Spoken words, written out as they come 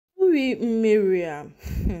be Miriam.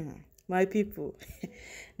 My people.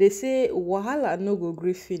 They say wahala no go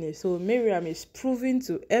gree finish. So Miriam is proving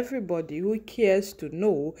to everybody who cares to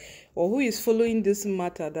know or who is following this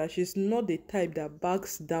matter that she's not the type that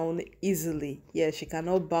backs down easily. Yeah, she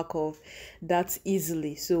cannot back off that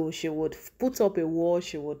easily. So she would put up a wall,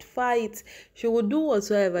 she would fight, she would do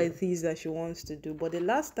whatsoever it is that she wants to do. But the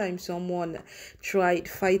last time someone tried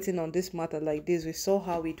fighting on this matter like this, we saw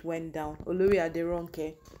how it went down. Olori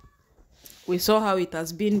adegoke. We saw how it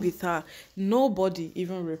has been with her. Nobody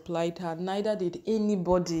even replied her. Neither did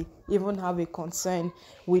anybody even have a concern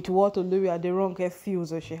with what Olori Aderonke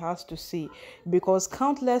feels or she has to say. Because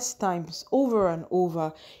countless times, over and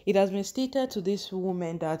over, it has been stated to this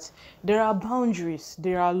woman that there are boundaries,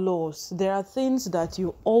 there are laws, there are things that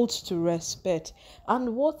you ought to respect.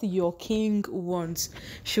 And what your king wants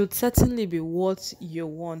should certainly be what you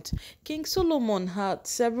want. King Solomon had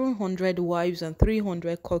 700 wives and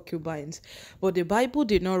 300 concubines. But the Bible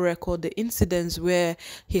did not record the incidents where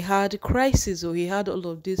he had crisis or he had all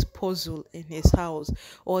of this puzzle in his house.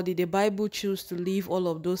 Or did the Bible choose to leave all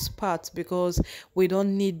of those parts because we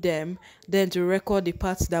don't need them, then to record the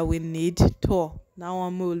parts that we need? Now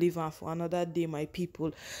I'm going to leave on for another day, my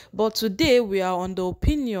people. But today we are on the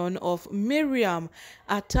opinion of Miriam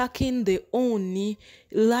attacking the Ooni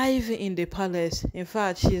live in the palace. In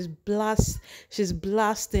fact, she's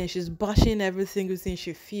blasting, she's bashing every single thing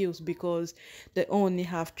she feels because the Ooni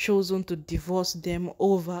have chosen to divorce them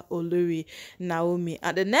over Olori Naomi.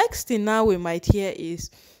 And the next thing now we might hear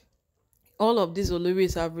is all of these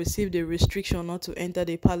Oloris have received a restriction not to enter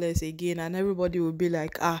the palace again, and everybody will be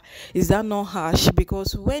like, is that not harsh?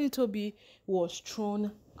 Because when Tobi was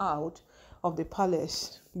thrown out of the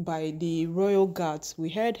palace by the royal guards, we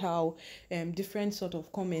heard how different sort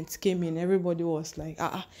of comments came in. Everybody was like,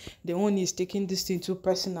 the one is taking this thing too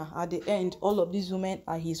personal. At the end, all of these women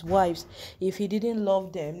are his wives. If he didn't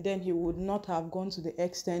love them, then he would not have gone to the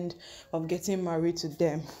extent of getting married to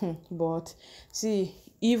them. But see,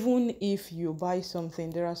 even if you buy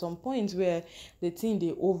something, there are some points where the thing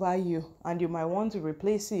they over you and you might want to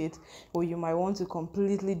replace it, or you might want to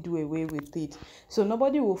completely do away with it. So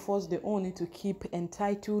nobody will force the owner to keep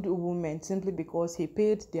entitled women simply because he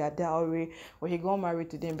paid their dowry or he got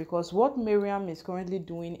married to them. Because what Miriam is currently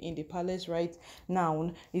doing in the palace right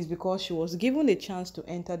now is because she was given a chance to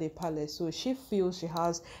enter the palace. So she feels she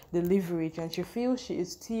has the leverage and she feels she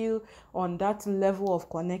is still on that level of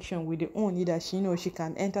connection with the owner that she knows she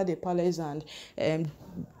can enter the palace and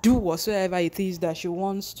do whatsoever it is that she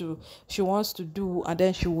wants to do, and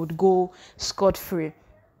then she would go scot-free.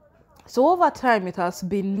 So over time, it has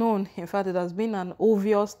been known, in fact, it has been an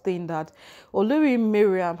obvious thing that Olori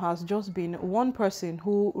Miriam has just been one person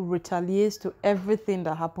who retaliates to everything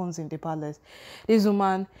that happens in the palace. This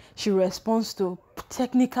woman, she responds to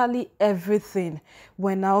technically everything.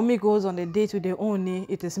 When Naomi goes on a date with the Ooni,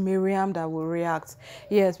 it is Miriam that will react.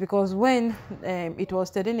 Yes, because when it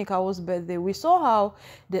was Tedinikawo's birthday, we saw how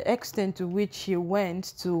the extent to which she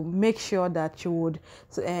went to make sure that she would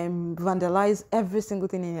vandalize every single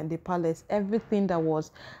thing in the palace, everything that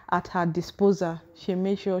was at her disposal. She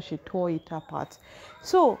made sure she tore it apart.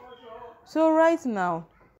 So right now,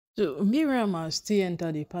 so Miriam has still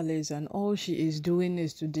entered the palace and all she is doing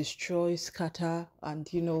is to destroy, scatter, and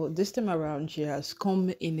this time around she has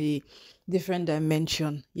come in a different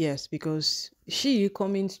dimension. Yes, because she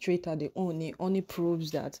coming straight at the Ooni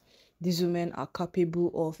proves that these women are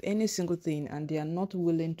capable of any single thing and they are not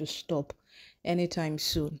willing to stop anytime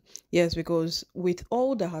soon. Yes, because with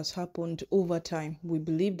all that has happened over time, we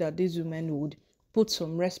believe that these women would put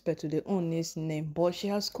some respect to the Ooni's name, but she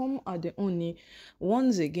has come at the Ooni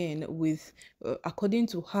once again with, according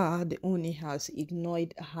to her, the Ooni has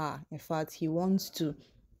ignored her. In fact, he wants to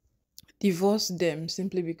divorce them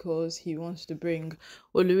simply because he wants to bring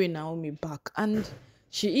Olori Naomi back. And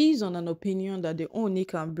she is on an opinion that the Ooni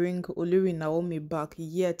can bring Olori Naomi back,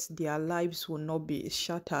 yet their lives will not be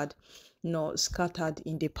shattered nor scattered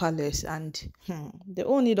in the palace. And the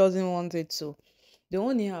Ooni doesn't want it so. The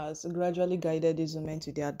Ooni has gradually guided these women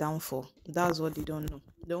to their downfall. That's what they don't know.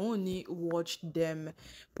 The Ooni watched them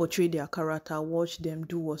portray their character, watched them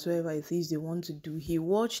do whatsoever it is they want to do. He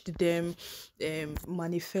watched them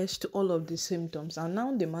manifest all of the symptoms, and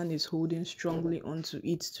now the man is holding strongly onto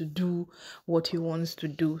it to do what he wants to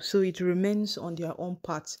do. So it remains on their own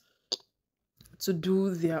part to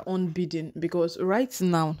do their own bidding, because right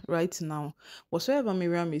now, whatsoever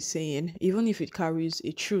Miriam is saying, even if it carries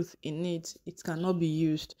a truth in it, it cannot be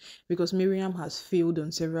used, because Miriam has failed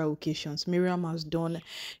on several occasions. Miriam has done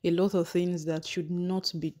a lot of things that should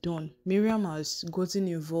not be done. Miriam has gotten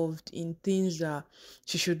involved in things that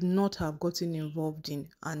she should not have gotten involved in,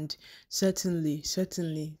 and certainly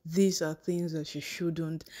these are things that she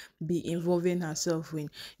shouldn't be involving herself in.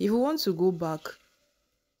 If we want to go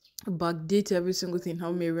backdate every single thing,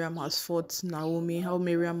 how Miriam has fought Naomi, how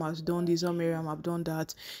Miriam has done this, how Miriam have done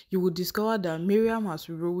that, you will discover that Miriam has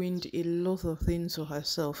ruined a lot of things for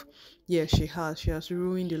herself. Yes, she has. She has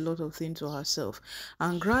ruined a lot of things for herself.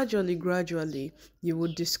 And gradually, you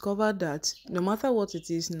will discover that no matter what it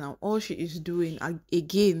is now, all she is doing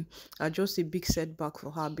again are just a big setback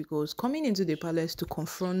for her, because coming into the palace to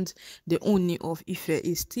confront the Ooni of Ife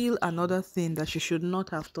is still another thing that she should not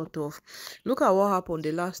have thought of. Look at what happened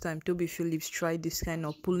the last time Tobi Phillips tried this kind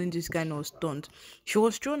of pulling this kind of stunt. She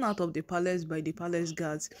was thrown out of the palace by the palace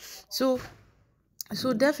guards.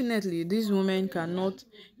 So definitely these women cannot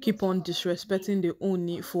keep on disrespecting the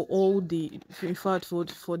Ooni for in fact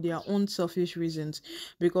for their own selfish reasons,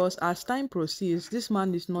 because as time proceeds, this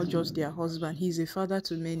man is not just their husband, he's a father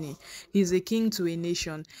to many, he's a king to a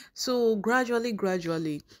nation. So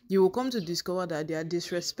gradually you will come to discover that their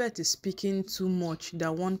disrespect is speaking too much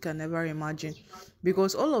that one can never imagine,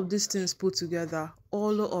 because all of these things put together,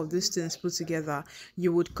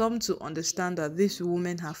 you would come to understand that these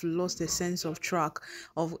women have lost a sense of track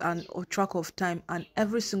of time, and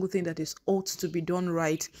every single thing that is ought to be done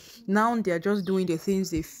right. Now they are just doing the things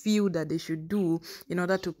they feel that they should do in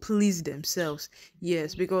order to please themselves.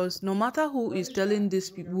 Yes, because no matter who is telling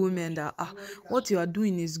these women that what you are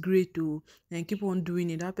doing is great too, and keep on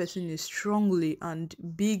doing it, that person is strongly and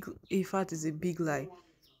big. In fact, it's a big lie.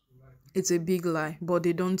 It's a big lie, but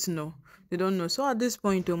they don't know. They don't know. So at this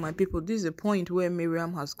point, oh my people, this is a point where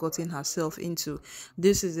Miriam has gotten herself into.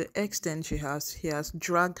 This is the extent she has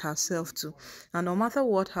dragged herself to. And no matter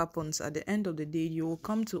what happens, at the end of the day, you will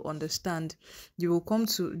come to understand, you will come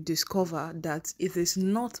to discover that it is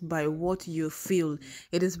not by what you feel,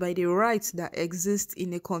 it is by the rights that exist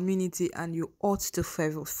in a community, and you ought to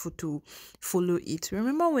follow it.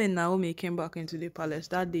 Remember when Naomi came back into the palace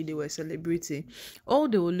that day they were celebrating? All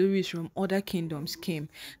the Oloris from other kingdoms came.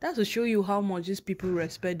 That's to show you how much these people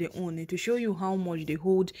respect the Ooni, to show you how much they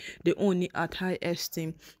hold the Ooni at high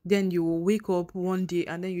esteem. Then you will wake up one day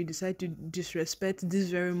and then you decide to disrespect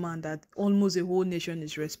this very man that almost a whole nation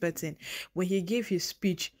is respecting. When he gave his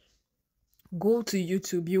speech, go to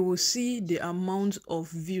YouTube, you will see the amount of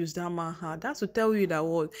views that man had. That's to tell you that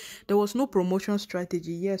what there was no promotion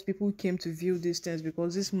strategy. Yes, people came to view these things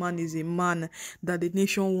because this man is a man that the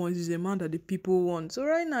nation wants, is a man that the people want. So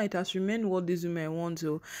right now it has remained what these women want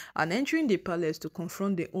to. And entering the palace to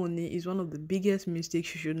confront the Ooni is one of the biggest mistakes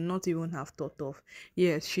she should not even have thought of.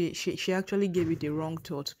 Yes, she actually gave it a wrong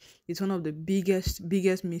thought. It's one of the biggest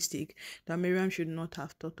mistake that Miriam should not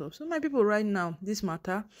have thought of. So my people, right now, this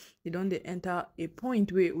matter, they don't enter a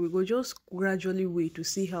point where we go just gradually wait to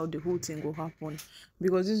see how the whole thing will happen,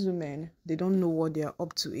 because these women, they don't know what they are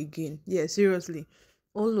up to again. Yeah, seriously,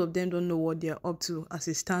 all of them don't know what they are up to as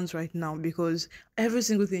it stands right now, because every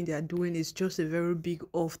single thing they are doing is just a very big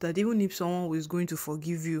off that even if someone was going to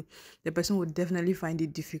forgive you, the person would definitely find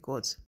it difficult.